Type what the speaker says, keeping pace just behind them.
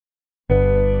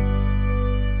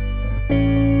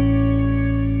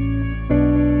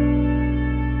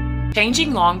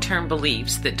Changing long-term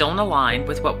beliefs that don't align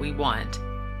with what we want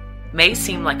may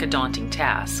seem like a daunting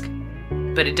task,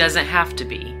 but it doesn't have to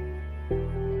be.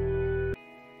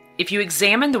 If you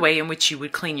examine the way in which you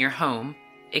would clean your home,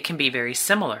 it can be very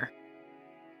similar.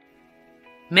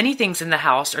 Many things in the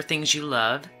house are things you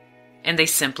love, and they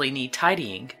simply need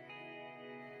tidying.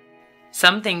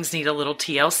 Some things need a little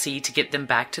TLC to get them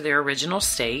back to their original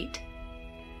state,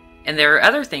 and there are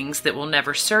other things that will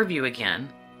never serve you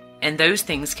again, and those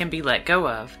things can be let go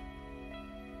of.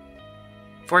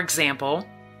 For example,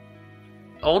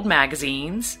 old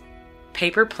magazines,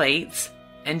 paper plates,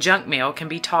 and junk mail can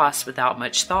be tossed without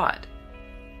much thought.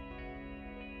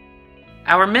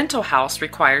 Our mental house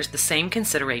requires the same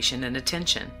consideration and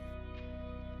attention.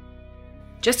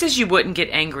 Just as you wouldn't get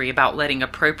angry about letting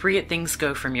appropriate things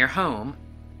go from your home,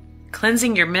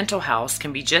 cleansing your mental house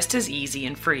can be just as easy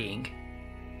and freeing.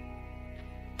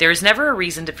 There is never a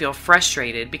reason to feel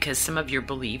frustrated because some of your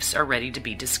beliefs are ready to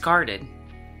be discarded.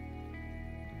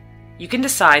 You can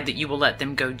decide that you will let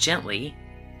them go gently,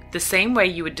 the same way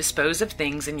you would dispose of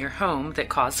things in your home that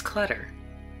cause clutter.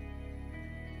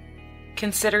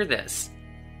 Consider this.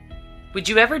 Would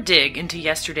you ever dig into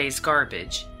yesterday's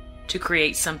garbage to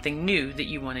create something new that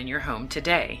you want in your home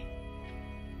today?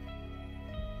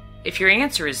 If your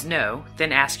answer is no,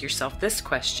 then ask yourself this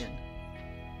question.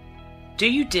 Do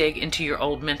you dig into your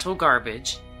old mental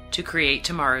garbage to create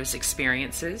tomorrow's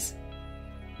experiences?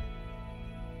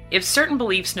 If certain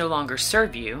beliefs no longer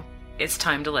serve you, it's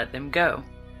time to let them go.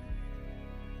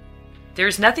 There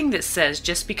is nothing that says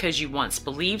just because you once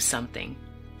believed something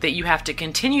that you have to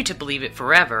continue to believe it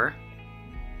forever,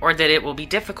 or that it will be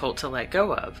difficult to let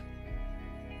go of.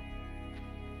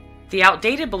 The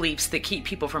outdated beliefs that keep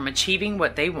people from achieving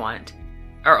what they want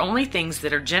are only things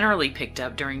that are generally picked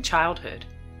up during childhood.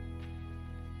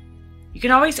 You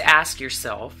can always ask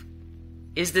yourself,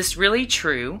 is this really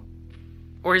true,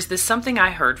 or is this something I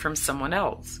heard from someone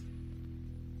else?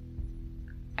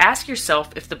 Ask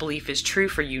yourself if the belief is true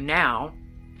for you now,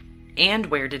 and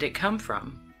where did it come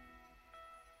from?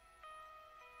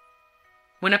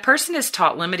 When a person is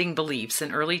taught limiting beliefs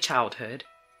in early childhood,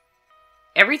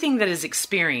 everything that is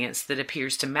experienced that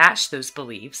appears to match those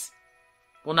beliefs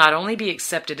will not only be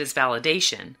accepted as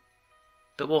validation,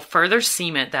 but will further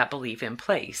cement that belief in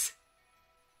place.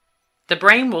 The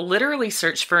brain will literally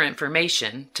search for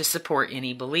information to support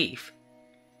any belief,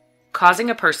 causing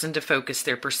a person to focus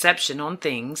their perception on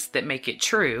things that make it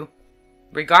true,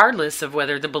 regardless of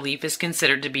whether the belief is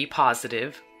considered to be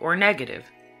positive or negative.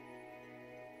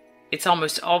 It's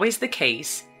almost always the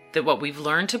case that what we've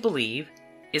learned to believe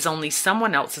is only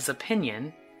someone else's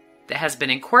opinion that has been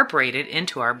incorporated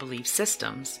into our belief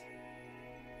systems.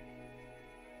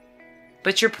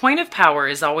 But your point of power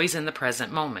is always in the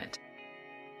present moment.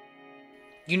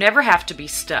 You never have to be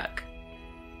stuck.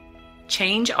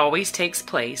 Change always takes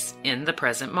place in the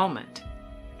present moment.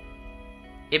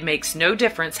 It makes no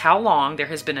difference how long there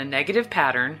has been a negative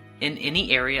pattern in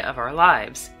any area of our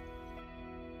lives.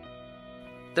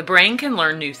 The brain can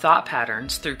learn new thought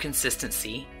patterns through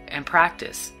consistency and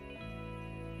practice.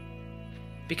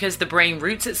 Because the brain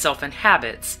roots itself in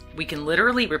habits, we can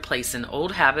literally replace an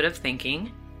old habit of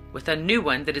thinking with a new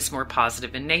one that is more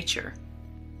positive in nature.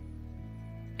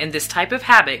 And this type of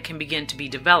habit can begin to be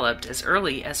developed as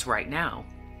early as right now.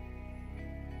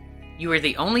 You are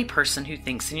the only person who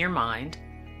thinks in your mind,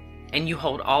 and you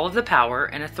hold all of the power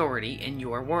and authority in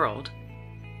your world.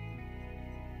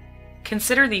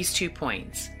 Consider these 2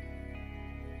 points.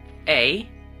 A,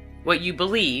 what you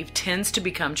believe tends to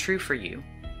become true for you.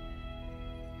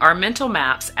 Our mental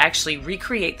maps actually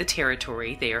recreate the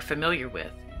territory they are familiar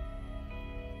with.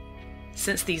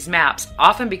 Since these maps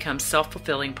often become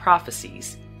self-fulfilling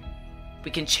prophecies, we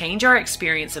can change our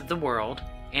experience of the world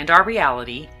and our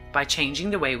reality by changing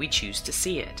the way we choose to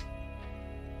see it.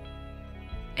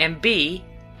 And B,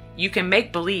 you can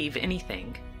make believe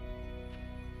anything.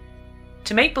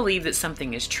 To make believe that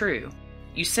something is true,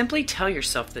 you simply tell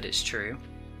yourself that it's true,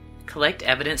 collect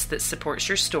evidence that supports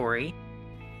your story,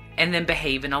 and then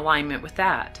behave in alignment with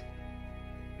that.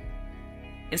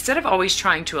 Instead of always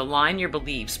trying to align your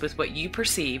beliefs with what you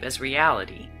perceive as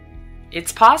reality,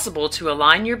 it's possible to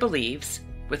align your beliefs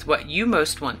with what you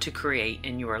most want to create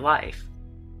in your life.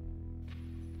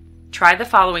 Try the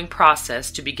following process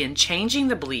to begin changing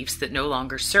the beliefs that no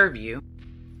longer serve you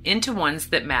into ones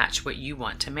that match what you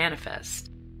want to manifest.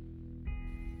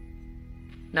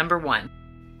 Number 1.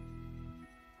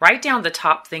 Write down the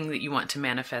top thing that you want to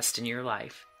manifest in your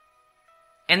life.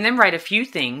 And then write a few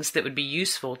things that would be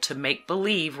useful to make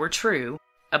believe were true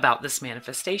about this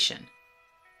manifestation.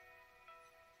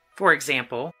 For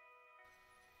example,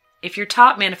 if your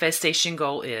top manifestation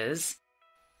goal is,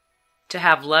 to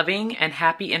have loving and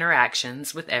happy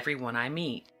interactions with everyone I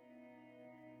meet.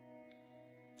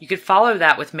 You could follow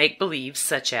that with make-believes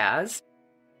such as,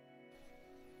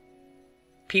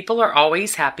 people are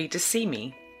always happy to see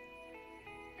me.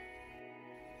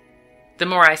 The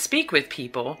more I speak with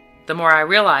people, the more I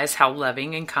realize how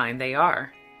loving and kind they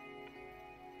are.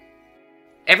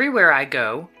 Everywhere I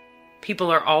go,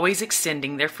 people are always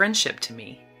extending their friendship to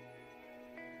me.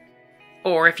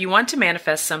 Or if you want to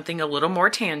manifest something a little more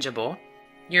tangible,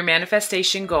 your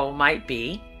manifestation goal might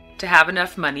be to have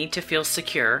enough money to feel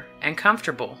secure and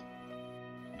comfortable.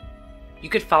 You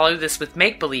could follow this with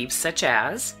make-believes such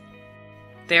as,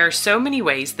 there are so many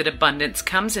ways that abundance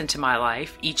comes into my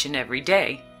life each and every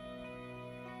day.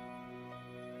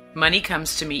 Money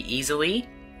comes to me easily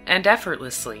and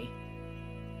effortlessly.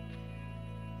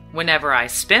 Whenever I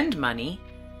spend money,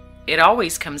 it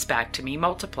always comes back to me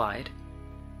multiplied.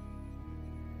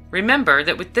 Remember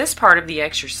that with this part of the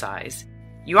exercise,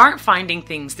 you aren't finding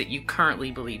things that you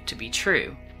currently believe to be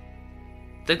true.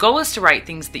 The goal is to write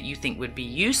things that you think would be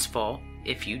useful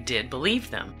if you did believe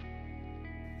them.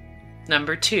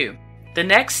 Number 2, the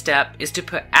next step is to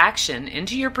put action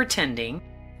into your pretending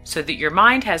so that your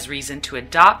mind has reason to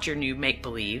adopt your new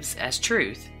make-believes as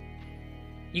truth.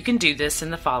 You can do this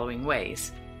in the following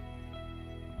ways.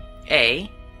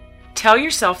 A. Tell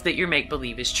yourself that your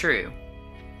make-believe is true.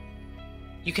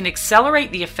 You can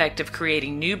accelerate the effect of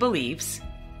creating new beliefs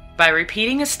by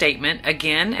repeating a statement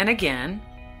again and again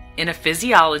in a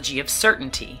physiology of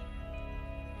certainty.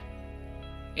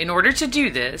 In order to do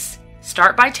this,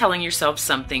 start by telling yourself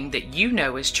something that you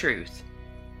know is truth.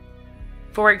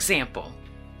 For example,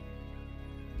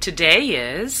 today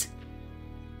is,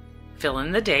 fill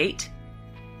in the date,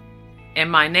 and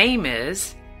my name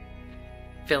is,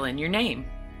 fill in your name.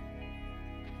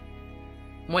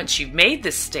 Once you've made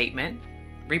this statement,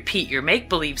 repeat your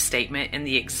make-believe statement in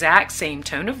the exact same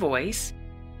tone of voice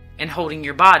and holding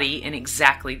your body in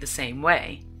exactly the same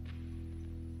way.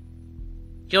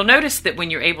 You'll notice that when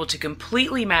you're able to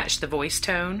completely match the voice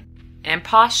tone and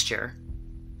posture,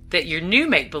 that your new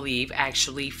make-believe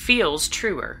actually feels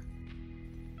truer.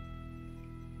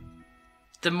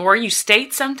 The more you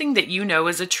state something that you know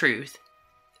is a truth,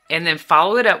 and then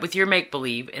follow it up with your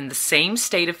make-believe in the same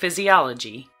state of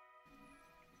physiology,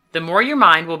 the more your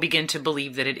mind will begin to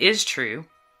believe that it is true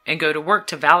and go to work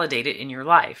to validate it in your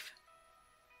life.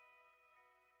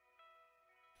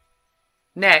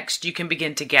 Next, you can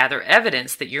begin to gather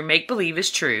evidence that your make-believe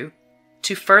is true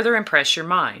to further impress your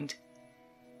mind.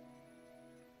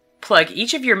 Plug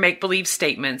each of your make-believe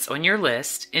statements on your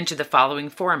list into the following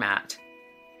format,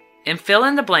 and fill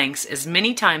in the blanks as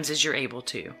many times as you're able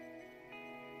to.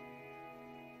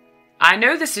 I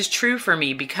know this is true for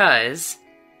me because,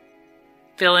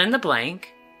 fill in the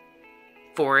blank.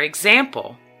 For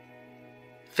example,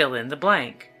 fill in the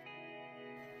blank.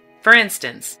 For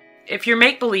instance, if your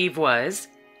make-believe was,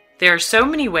 there are so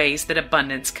many ways that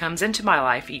abundance comes into my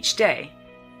life each day,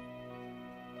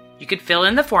 you could fill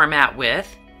in the format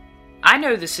with, I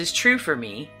know this is true for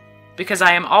me because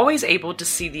I am always able to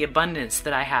see the abundance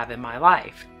that I have in my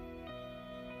life.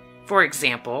 For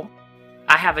example,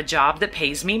 I have a job that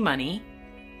pays me money,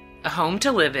 a home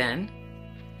to live in,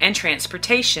 and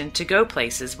transportation to go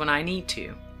places when I need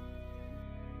to.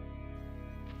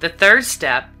 The third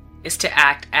step is to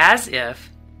act as if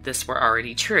this were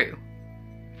already true.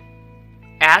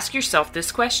 Ask yourself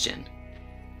this question.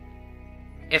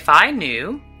 If I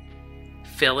knew,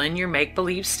 fill in your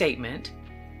make-believe statement,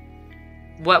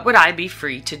 what would I be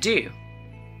free to do?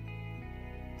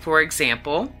 For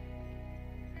example,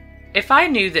 if I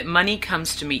knew that money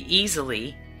comes to me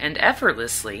easily and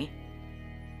effortlessly,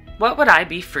 what would I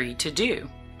be free to do?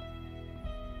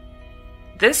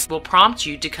 This will prompt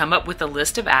you to come up with a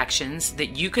list of actions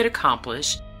that you could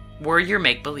accomplish were your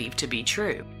make-believe to be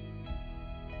true.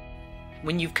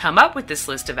 When you've come up with this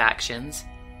list of actions,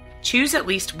 choose at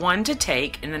least one to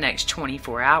take in the next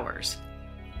 24 hours.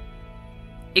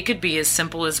 It could be as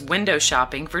simple as window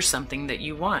shopping for something that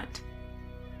you want.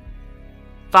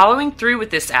 Following through with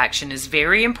this action is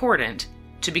very important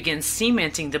to begin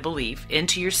cementing the belief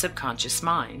into your subconscious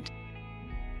mind.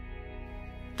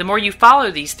 The more you follow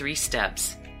these 3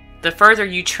 steps, the further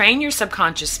you train your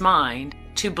subconscious mind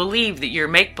to believe that your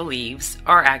make-believes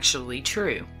are actually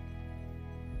true.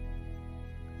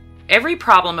 Every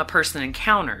problem a person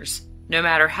encounters, no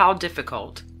matter how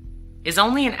difficult, is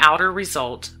only an outer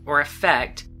result or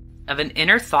effect of an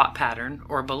inner thought pattern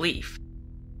or belief.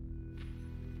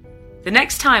 The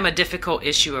next time a difficult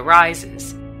issue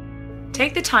arises,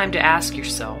 take the time to ask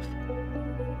yourself,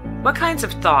 what kinds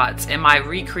of thoughts am I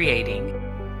recreating,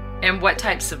 and what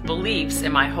types of beliefs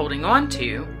am I holding on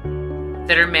to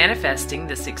that are manifesting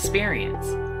this experience.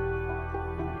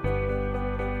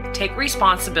 Take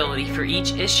responsibility for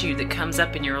each issue that comes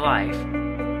up in your life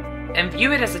and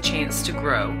view it as a chance to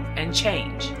grow and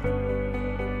change.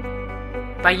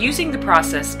 By using the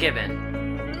process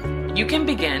given, you can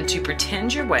begin to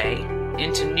pretend your way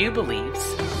into new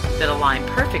beliefs that align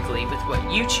perfectly with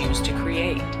what you choose to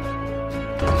create.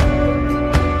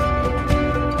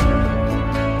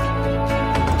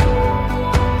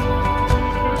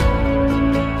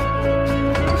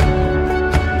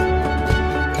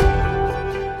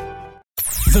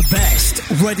 The best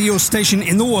radio station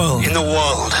in the world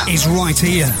is right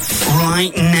here,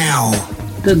 right now.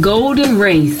 The Golden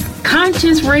Race,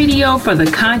 conscious radio for the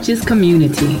conscious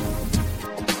community.